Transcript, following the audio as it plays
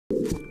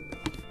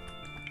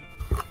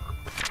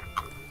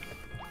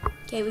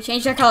Okay, we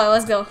changed our color.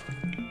 Let's go.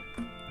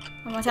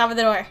 I'm on top of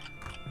the door.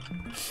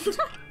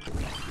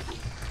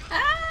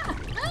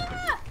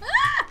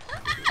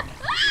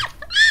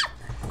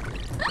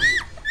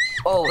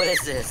 Oh, what is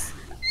this?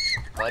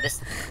 What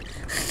is?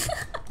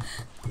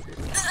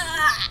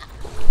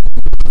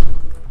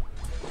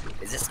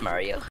 Is this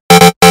Mario?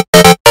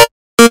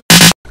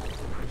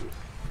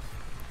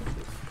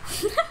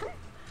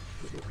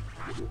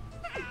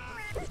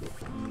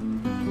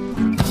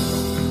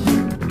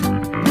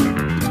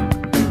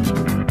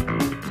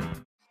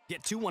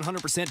 Get 2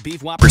 100%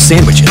 beef Whopper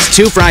sandwiches,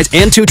 2 fries,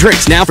 and 2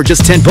 drinks now for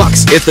just $10.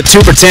 It's the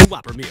 2 for $10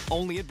 Whopper meal,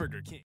 only at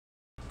Burger King.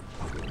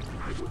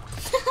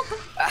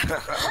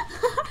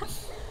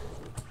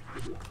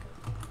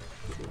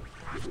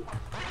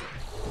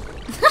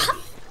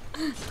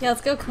 Yeah, let's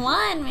go. Come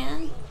on,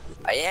 man.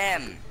 I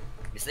am.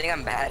 You think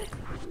I'm bad?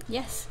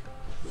 Yes.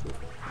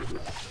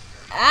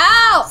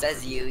 Ow!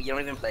 Says you. You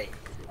don't even play.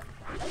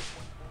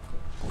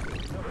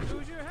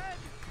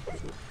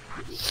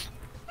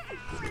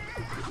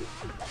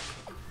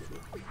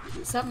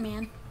 What's up,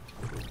 man?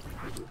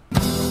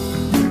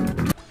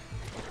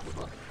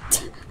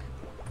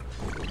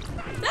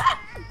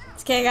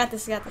 It's okay, I got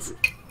this, I got this.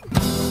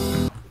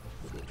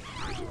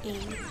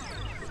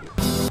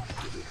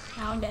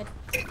 Now I'm dead.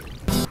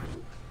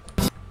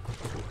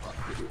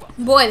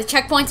 Boy, the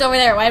checkpoint's over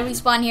there. Why did we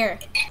spawn here?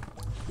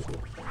 Look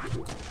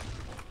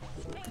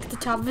at the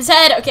top of his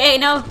head. Okay,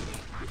 no.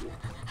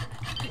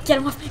 Get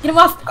him off, get him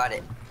off. Got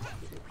it.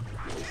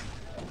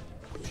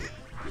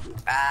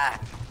 Ah.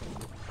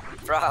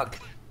 Frog.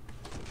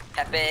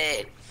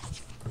 Happy.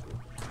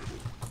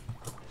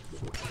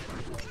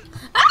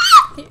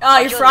 Ah! Oh,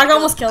 your frog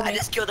almost killed me. I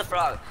just killed the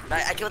frog. No,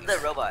 I killed the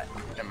robot.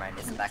 Never mind,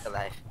 it's back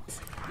alive.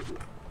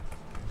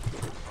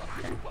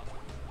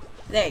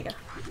 There you go.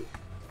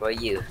 Who are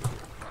you?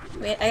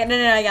 Wait,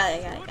 no, I got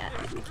it.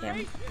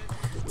 Okay.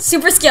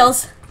 Super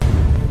skills.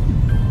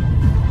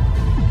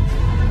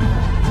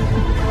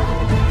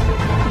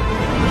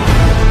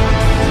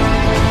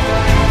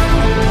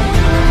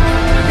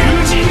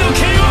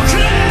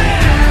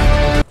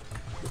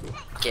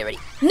 Okay, ready?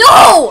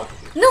 No!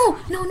 No!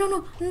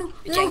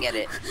 You can't get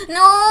it.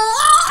 No!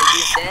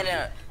 You stand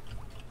up.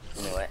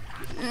 You know what?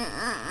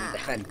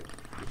 Done.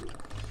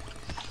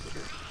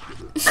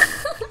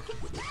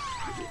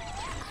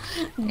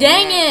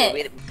 Dang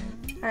it!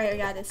 Alright, we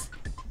got this.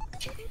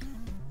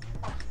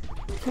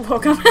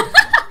 Welcome.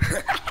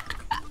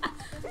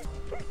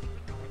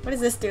 What does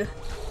this do?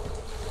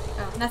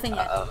 Oh, nothing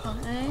yet. Oh,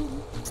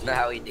 That's not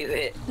how we do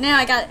it. no,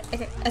 I got it.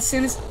 Okay, as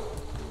soon as...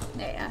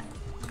 There you go.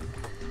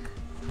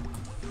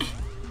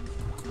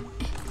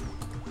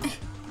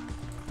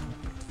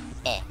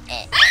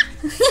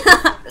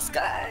 The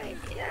sky.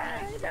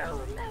 Yeah,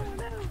 no.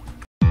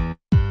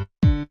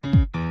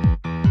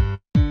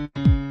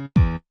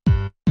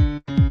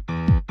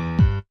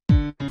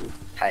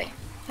 Hi.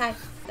 Hi.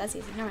 That's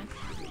easy. Never mind.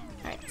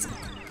 Alright, let's go.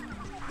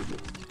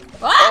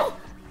 What? Oh!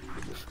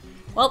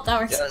 Well,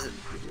 that works.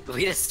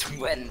 We just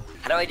went.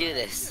 How do I do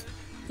this?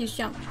 You just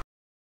jump.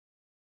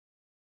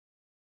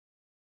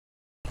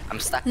 I'm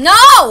stuck. No!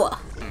 How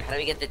do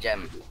we get the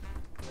gem?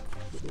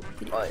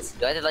 Oh,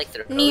 do I have to like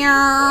throw? Meow.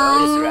 Oh,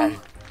 just run.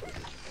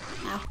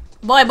 Ow.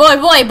 Boy.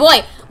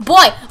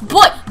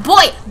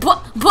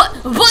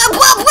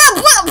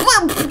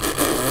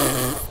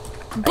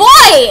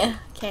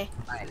 Okay.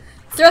 Fine.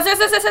 Throw. Go.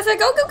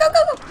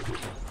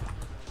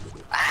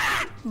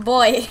 Ah!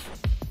 Boy.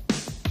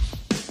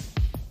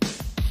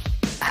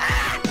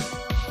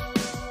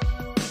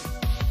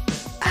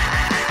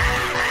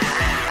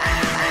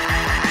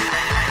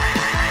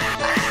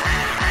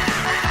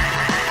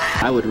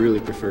 I would really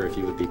prefer if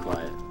you would be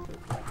quiet.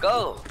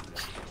 Go!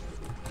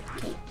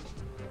 Okay.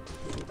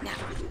 Now.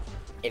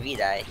 If you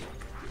die.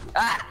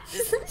 Ah!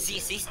 See,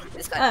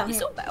 this guy, he's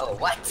so bad. Oh,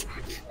 what?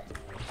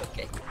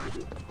 Okay.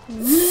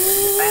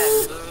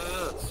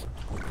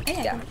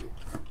 Yeah.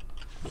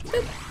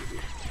 Boop.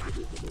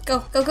 Go.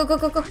 Go!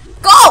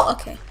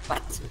 Okay.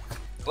 What?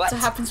 That's what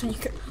happens when you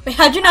go. Wait,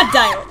 how'd you not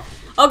die?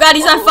 Oh god,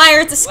 he's on fire.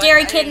 It's a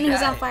scary kitten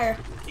who's on fire.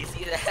 Do you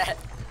see that?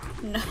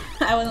 No,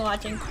 I wasn't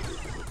watching.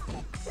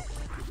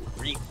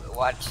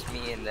 Watch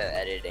me in the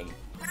editing.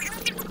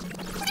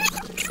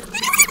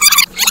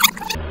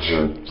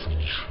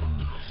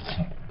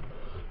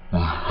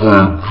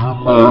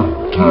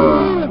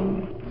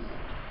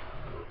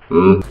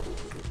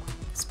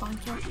 Spawn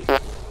kill.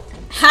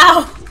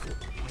 How?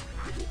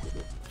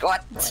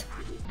 What?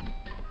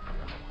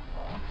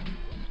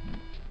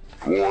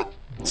 I'm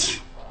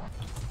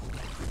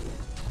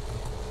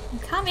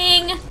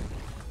coming. Wait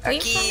for Okay.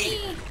 me.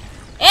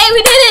 Hey,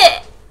 we did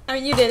it! I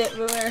mean, you did it,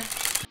 Boomer.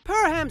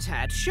 Perham's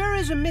hat sure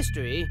is a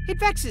mystery. It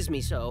vexes me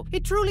so.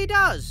 It truly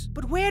does.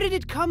 But where did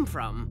it come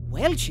from?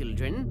 Well,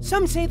 children,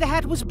 some say the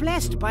hat was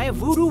blessed by a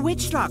voodoo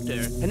witch doctor,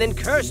 and then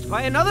cursed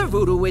by another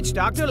voodoo witch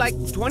doctor like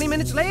 20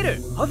 minutes later.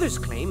 Others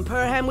claim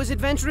Perham was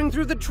adventuring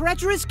through the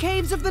treacherous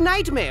caves of the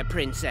Nightmare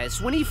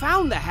Princess when he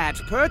found the hat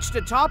perched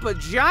atop a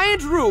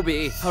giant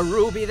ruby. A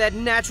ruby that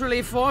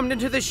naturally formed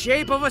into the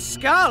shape of a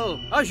skull.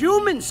 A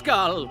human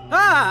skull.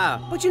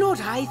 Ah, but you know what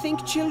I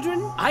think,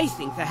 children? I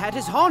think the hat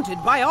is haunted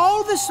by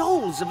all the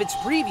souls of its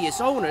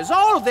previous owners,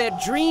 all of their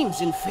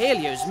dreams and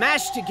failures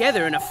mashed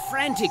together in a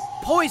frantic,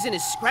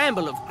 poisonous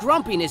scramble of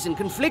grumpiness and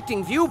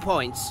conflicting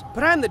viewpoints.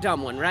 But I'm the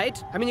dumb one,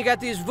 right? I mean, you got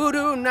these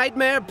voodoo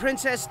nightmare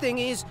princess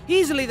thingies,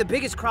 easily the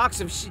biggest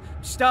crocks of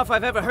stuff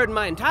I've ever heard in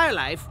my entire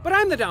life. But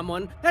I'm the dumb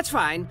one, that's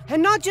fine.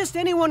 And not just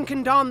anyone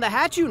can don the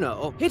hat, you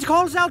know. It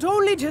calls out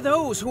only to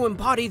those who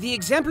embody the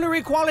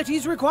exemplary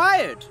qualities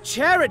required.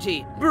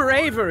 Charity,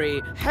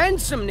 bravery,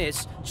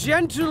 handsomeness,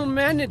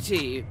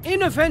 gentlemanity,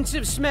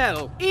 inoffensive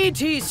smell,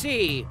 etc.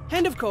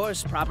 And of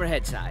course, proper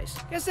head size.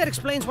 Guess that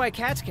explains why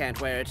cats can't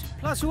wear it.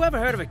 Plus, whoever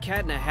heard of a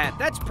cat in a hat?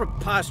 That's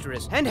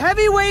preposterous. And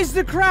heavy weighs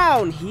the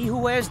crown. He who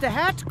wears the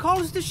hat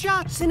calls the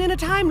shots, and in a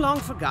time long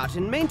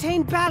forgotten,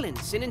 maintained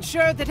balance and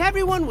ensured that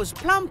everyone was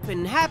plump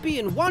and happy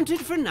and wanted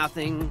for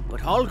nothing.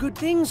 But all good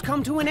things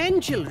come to an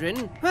end,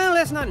 children. Well,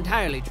 that's not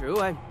entirely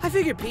true. I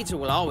figure pizza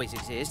will always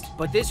exist.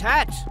 But this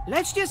hat,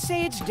 let's just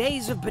say its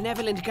days of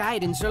benevolent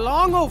guidance are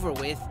long over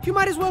with. You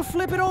might as well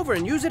flip it over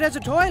and use it as a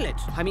toilet.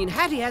 I mean,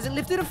 Hattie hasn't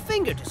lifted a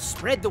finger to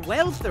spread the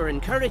wealth or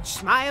encourage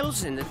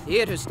smiles, and the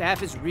theater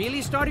staff is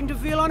really starting to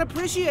feel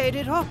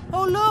unappreciated. Oh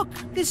look,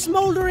 this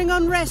smoldering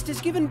unrest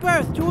has given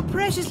birth to a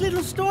precious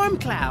little storm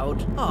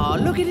cloud. Oh,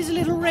 look at his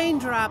little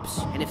raindrops.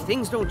 And if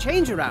things don't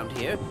change around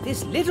here,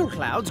 this little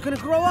cloud's gonna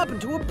grow up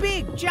into a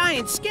big,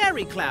 giant,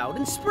 scary cloud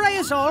and spray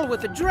us all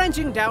with a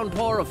drenching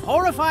downpour of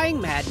horrifying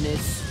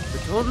madness.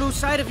 But don't lose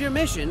sight of your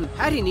mission.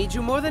 Hattie needs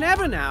you more than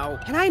ever now.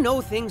 And I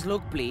know things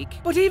look bleak,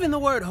 but even the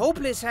word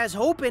hopeless has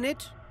hope in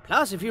it.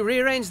 Plus, if you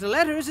rearrange the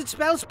letters, it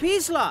spells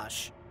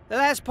peace-losh. The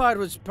last part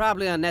was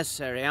probably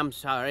unnecessary, I'm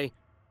sorry.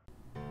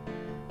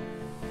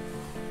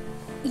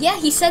 Yeah,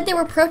 he said they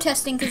were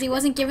protesting because he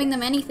wasn't giving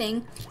them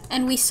anything,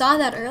 and we saw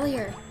that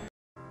earlier.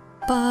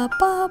 Ba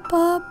ba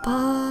ba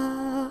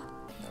ba.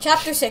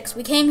 Chapter 6,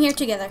 we came here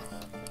together.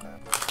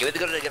 You have to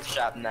go to the gift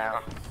shop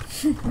now.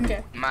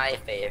 Okay. My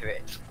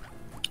favorite.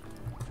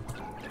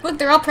 Look,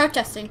 they're all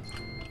protesting.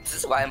 This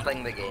is why I'm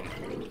playing the game.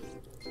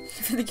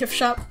 For the gift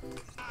shop.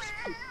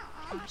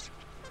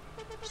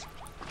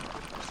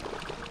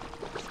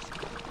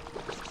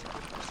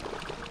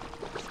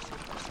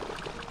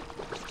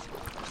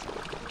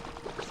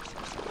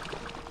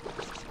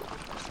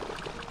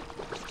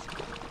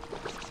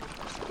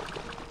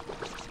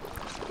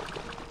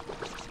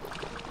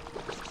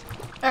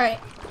 Alright.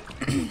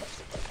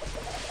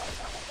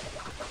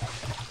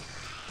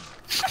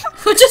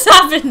 What just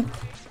happened?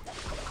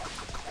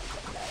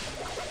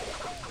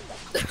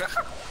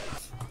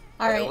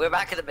 Alright. We're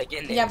back at the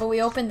beginning. Yeah, but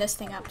we opened this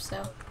thing up,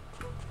 so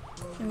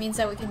it means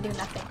that we can do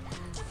nothing.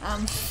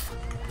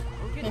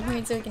 Maybe it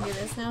means that we can do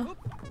this now.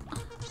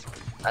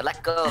 I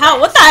let go.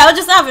 How? What the hell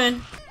just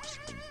happened?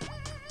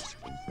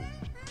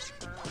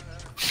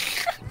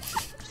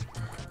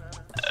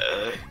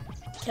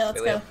 Okay,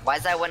 let's go. Why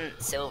is that one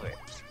silver?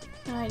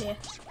 No idea.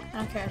 I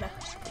don't care though.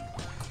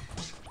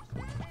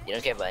 You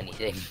don't care about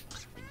anything.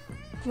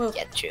 Move.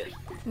 Yeah, true.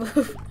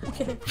 Move.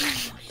 Okay.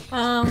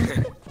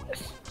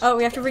 Oh,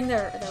 we have to bring the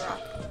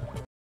rock.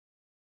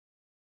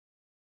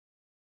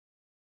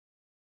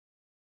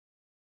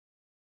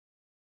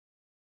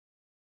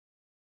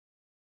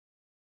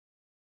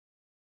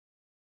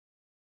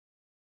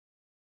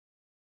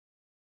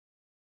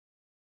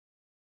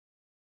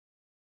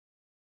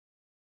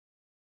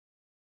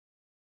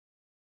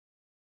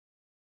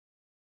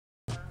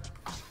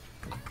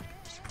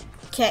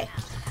 Okay.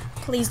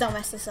 Please don't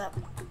mess this up.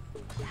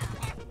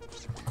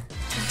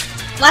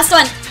 Last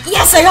one!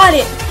 Yes, I got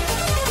it!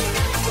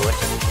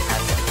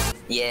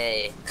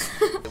 Yay.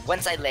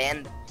 Once I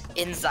land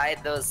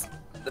inside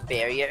the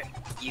barrier,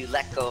 you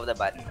let go of the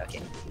button.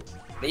 Okay.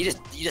 But you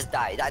just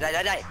die.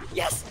 Die.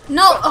 Yes!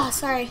 No! Oh,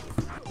 sorry.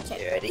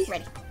 Okay. You ready?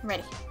 Ready. I'm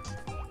ready.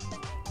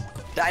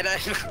 Die.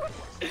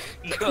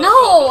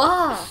 No!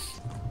 Ah!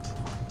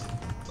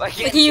 Look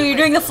at you, you're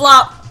doing the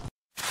flop.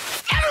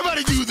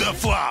 Everybody do the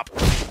flop!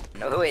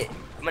 No, wait.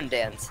 Come on,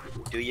 dance.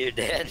 Do your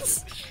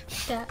dance.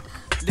 Yeah.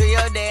 Do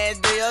your dance,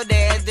 do your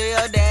dance, do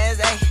your dance,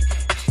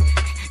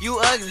 ayy. You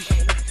ugly.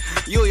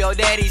 You your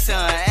daddy's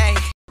son,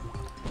 ayy.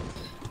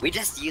 We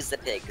just use the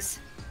pigs.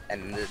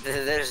 And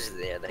they're just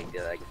there, like,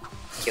 they're like,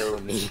 kill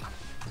me.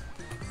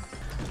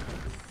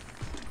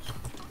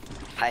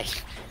 Hi.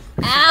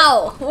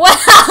 Ow!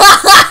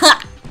 Wow!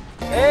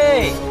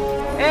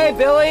 Hey,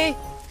 Billy.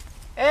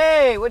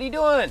 Hey, what are you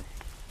doing?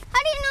 How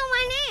do you know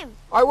my name?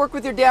 I work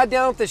with your dad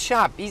down at the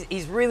shop.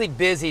 He's really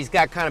busy. He's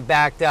got kind of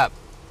backed up.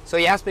 So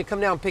he asked me to come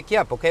down and pick you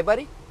up, okay,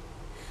 buddy?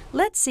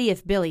 Let's see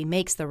if Billy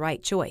makes the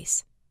right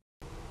choice.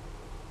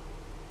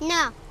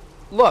 No.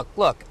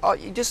 look.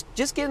 You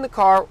just get in the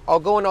car. I'll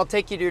go and I'll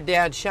take you to your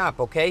dad's shop,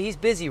 okay? He's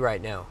busy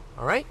right now,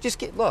 all right?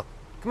 Just look.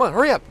 Come on,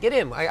 hurry up. Get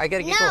in. I got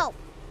to get going.